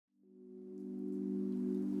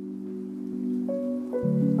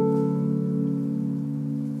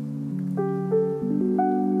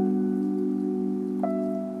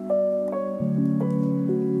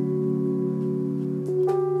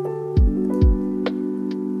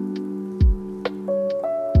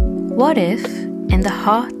What if, in the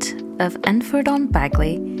heart of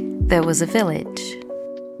Henford-on-Bagley, there was a village?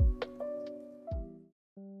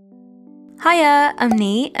 Hiya, I'm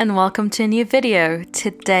Nee and welcome to a new video.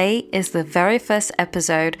 Today is the very first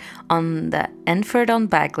episode on the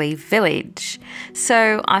Henford-on-Bagley village.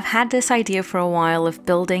 So I've had this idea for a while of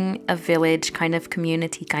building a village kind of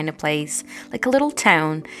community kind of place, like a little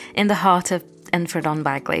town in the heart of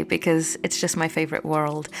Henford-on-Bagley, because it's just my favorite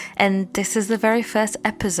world, and this is the very first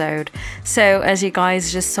episode. So as you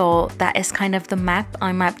guys just saw, that is kind of the map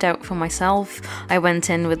I mapped out for myself. I went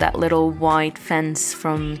in with that little white fence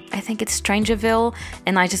from, I think it's Strangerville,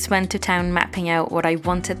 and I just went to town mapping out what I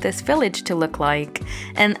wanted this village to look like.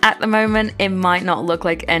 And at the moment it might not look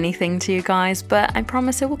like anything to you guys, but I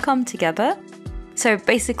promise it will come together. So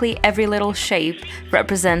basically every little shape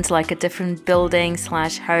represents like a different building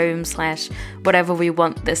slash home slash whatever we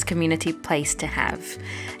want this community place to have.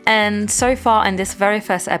 And so far in this very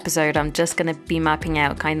first episode, I'm just going to be mapping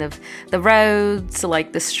out kind of the roads,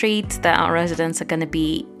 like the streets that our residents are going to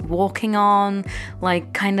be walking on,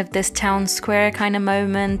 like kind of this town square kind of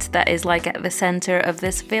moment that is like at the center of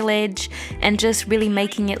this village, and just really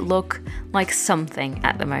making it look like something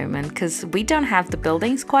at the moment, because we don't have the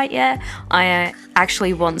buildings quite yet. I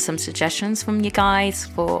actually want some suggestions from you guys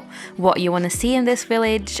for what you want to see in this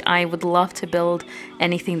village. I would love to build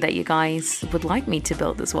anything that you guys would like me to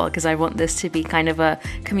build as well, because I want this to be kind of a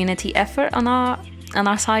community effort on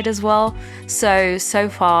our side as well. So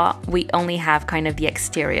far we only have kind of the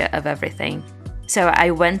exterior of everything. So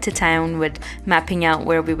I went to town with mapping out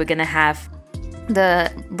where we were gonna have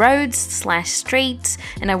the roads slash streets,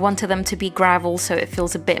 and I wanted them to be gravel so it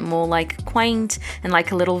feels a bit more like quaint and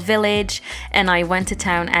like a little village. And I went to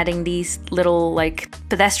town adding these little like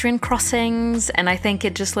pedestrian crossings, and I think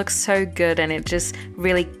it just looks so good, and it just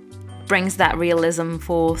really brings that realism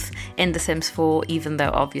forth in The Sims 4, even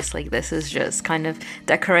though obviously this is just kind of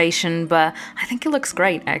decoration, but I think it looks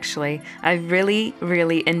great actually. I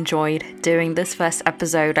really enjoyed doing this first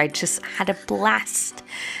episode. I just had a blast.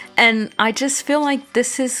 And I just feel like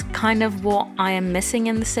this is kind of what I am missing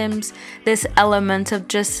in The Sims, this element of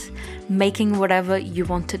just making whatever you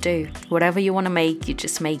want to do. Whatever you want to make, you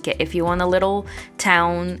just make it. If you want a little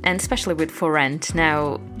town, and especially with for rent,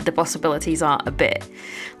 now the possibilities are a bit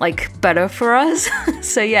like better for us.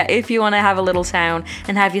 So yeah, if you want to have a little town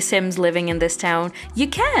and have your Sims living in this town, you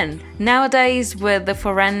can. Nowadays with the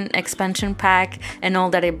for rent expansion pack and all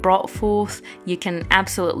that it brought forth, you can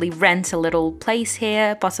absolutely rent a little place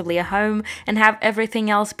here, possibly a home, and have everything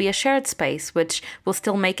else be a shared space, which will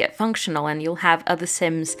still make it functional, and you'll have other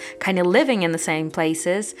Sims kind of living in the same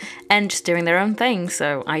places and just doing their own thing.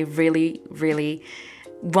 So I really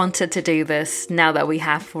wanted to do this now that we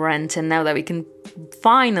have for rent, and now that we can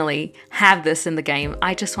finally have this in the game.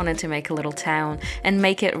 I just wanted to make a little town and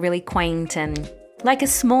make it really quaint and like a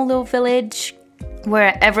small little village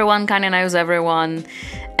where everyone kind of knows everyone,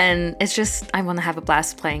 and it's just, I want to have a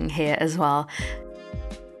blast playing here as well.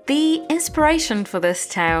 The inspiration for this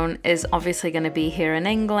town is obviously going to be here in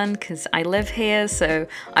England, because I live here, so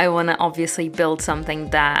I want to obviously build something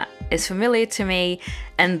that is familiar to me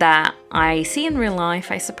and that I see in real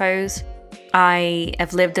life, I suppose. I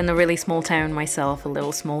have lived in a really small town myself, a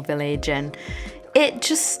little small village, and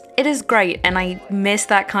it is great, and I miss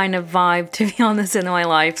that kind of vibe, to be honest, in my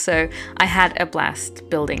life, so I had a blast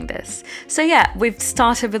building this. So yeah, we've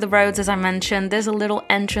started with the roads, as I mentioned. There's a little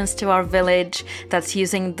entrance to our village that's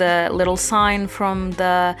using the little sign from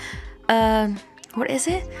the what is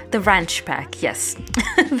it? The ranch pack, yes.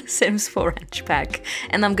 The Sims 4 ranch pack.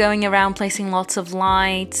 And I'm going around placing lots of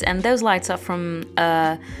lights, and those lights are from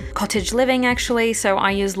cottage living actually, so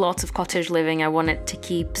I use lots of cottage living. I want it to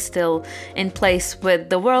keep still in place with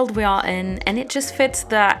the world we are in, and it just fits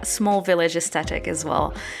that small village aesthetic as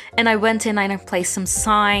well. And I went in and I placed some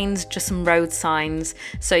signs, just some road signs,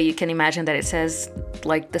 so you can imagine that it says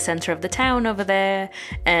like the center of the town over there,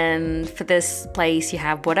 and for this place you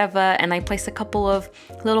have whatever. And I placed a couple of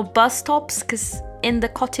little bus stops, because in the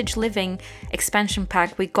cottage living expansion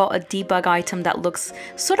pack we got a debug item that looks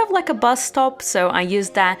sort of like a bus stop, so I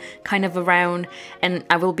used that kind of around, and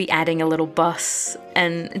I will be adding a little bus,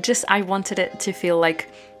 and just I wanted it to feel like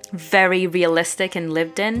very realistic and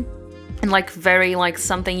lived in, and like very like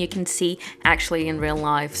something you can see actually in real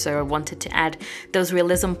life. So I wanted to add those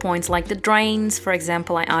realism points, like the drains, for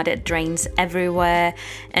example. I added drains everywhere,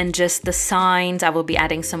 and just the signs, I will be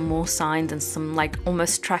adding some more signs and some like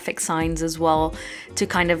almost traffic signs as well to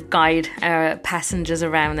kind of guide passengers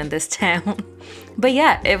around in this town. But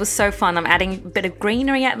yeah, it was so fun. I'm adding a bit of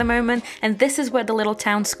greenery at the moment, and this is where the little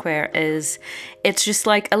town square is. It's just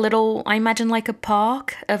like a little, I imagine like a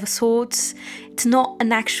park of sorts. It's not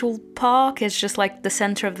an actual park, it's just like the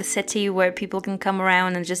center of the city where people can come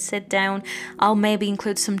around and just sit down. I'll maybe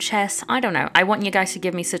include some chess, I don't know. I want you guys to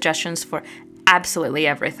give me suggestions for absolutely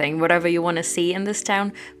everything. Whatever you want to see in this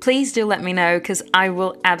town, please do let me know, because I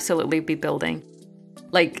will absolutely be building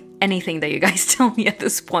like anything that you guys tell me at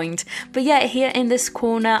this point. But yeah, here in this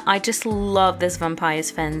corner, I just love this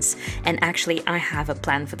vampire's fence, and actually I have a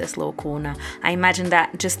plan for this little corner. I imagine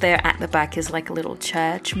that just there at the back is like a little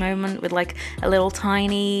church moment with like a little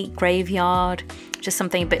tiny graveyard, just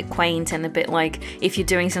something a bit quaint and a bit like if you're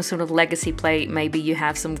doing some sort of legacy play, maybe you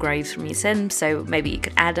have some graves from your Sims, so maybe you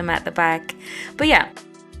could add them at the back. But yeah,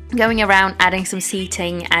 going around, adding some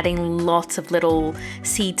seating, adding lots of little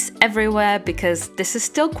seats everywhere, because this is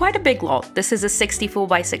still quite a big lot. This is a 64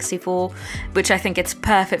 by 64, which I think it's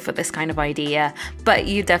perfect for this kind of idea, but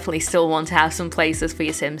you definitely still want to have some places for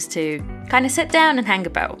your Sims to kind of sit down and hang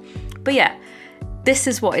about. But yeah, this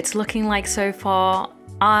is what it's looking like so far.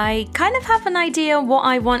 I kind of have an idea what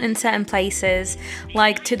I want in certain places,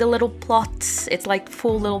 like to the little plots. It's like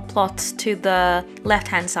 4 little plots to the left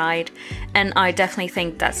hand side, and I definitely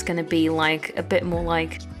think that's gonna be like a bit more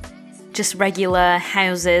like just regular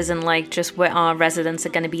houses and like just where our residents are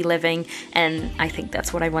going to be living, and I think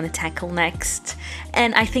that's what I want to tackle next.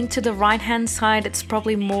 And I think to the right hand side it's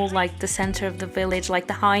probably more like the center of the village, like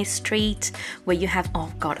the high street where you have,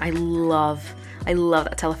 oh god, I love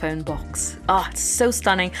that telephone box. Oh, it's so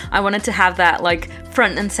stunning. I wanted to have that like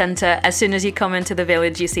front and center. As soon as you come into the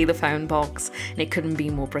village, you see the phone box, and it couldn't be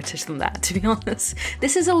more British than that, to be honest.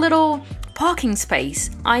 This is a little parking space.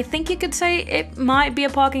 I think you could say it might be a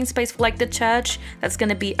parking space for like the church that's going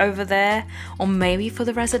to be over there, or maybe for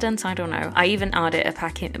the residents, I don't know. I even added a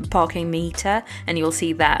parking meter, and you'll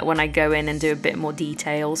see that when I go in and do a bit more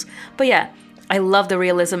details. But yeah, I love the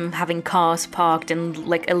realism of having cars parked and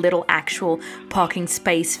like a little actual parking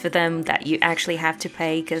space for them that you actually have to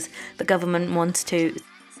pay because the government wants to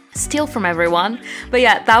steal from everyone. But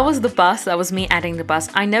yeah, that was the bus. That was me adding the bus.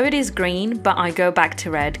 I know it is green, but I go back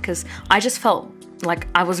to red because I just felt like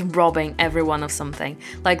I was robbing everyone of something.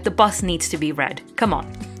 Like the bus needs to be red. Come on.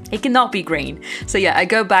 It cannot be green. So yeah, I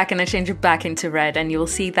go back and I change it back into red, and you'll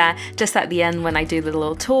see that just at the end when I do the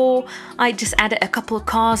little tour. I just added a couple of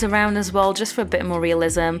cars around as well, just for a bit more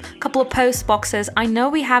realism. A couple of post boxes. I know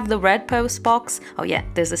we have the red post box. Oh yeah,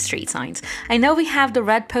 there's the street signs. I know we have the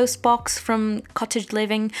red post box from Cottage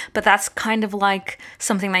Living, but that's kind of like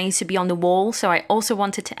something that needs to be on the wall. So I also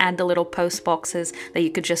wanted to add the little post boxes that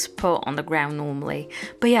you could just put on the ground normally.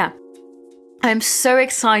 But yeah, I'm so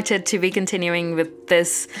excited to be continuing with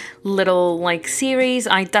this little like series.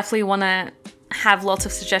 I definitely want to have lots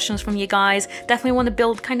of suggestions from you guys. Definitely want to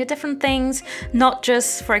build kind of different things, not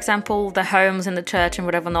just, for example, the homes and the church and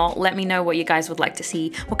whatever not. Let me know what you guys would like to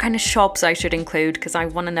see, what kind of shops I should include, because I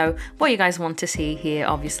want to know what you guys want to see here.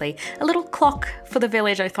 Obviously, a little clock for the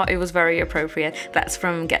village. I thought it was very appropriate. That's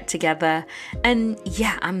from Get Together. And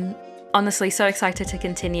yeah, I'm honestly so excited to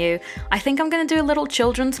continue. I think I'm gonna do a little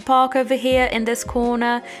children's park over here in this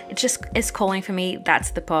corner. It just is calling for me.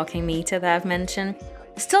 That's the parking meter that I've mentioned.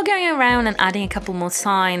 Still going around and adding a couple more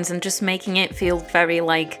signs and just making it feel very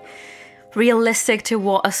like realistic to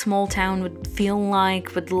what a small town would feel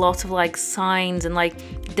like, with lots of like signs. And like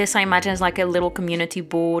this, I imagine, is like a little community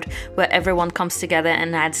board where everyone comes together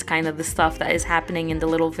and adds kind of the stuff that is happening in the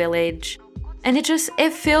little village. And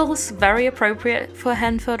it feels very appropriate for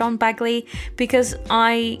Henford-on-Bagley, because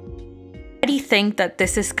I already think that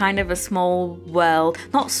this is kind of a small world,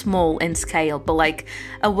 not small in scale, but like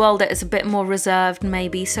a world that is a bit more reserved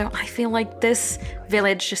maybe. So I feel like this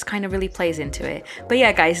village just kind of really plays into it. But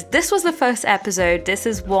yeah, guys, this was the first episode. This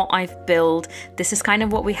is what I've built. This is kind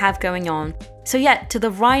of what we have going on. So yeah, to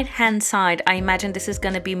the right hand side, I imagine this is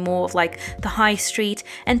going to be more of like the high street,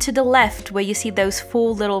 and to the left where you see those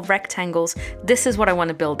 4 little rectangles, this is what I want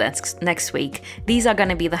to build next week. These are going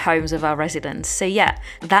to be the homes of our residents. So yeah,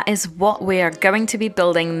 that is what we are going to be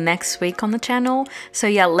building next week on the channel. So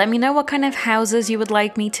yeah, let me know what kind of houses you would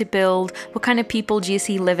like me to build, what kind of people do you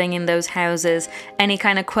see living in those houses, any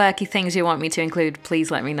kind of quirky things you want me to include,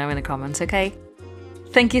 please let me know in the comments, okay?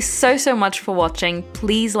 Thank you so much for watching.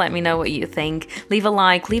 Please let me know what you think. Leave a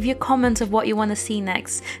like, leave your comments of what you want to see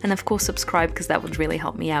next, and of course subscribe, because that would really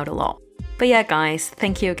help me out a lot. But yeah, guys,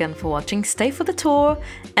 thank you again for watching. Stay for the tour,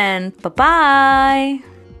 and bye-bye!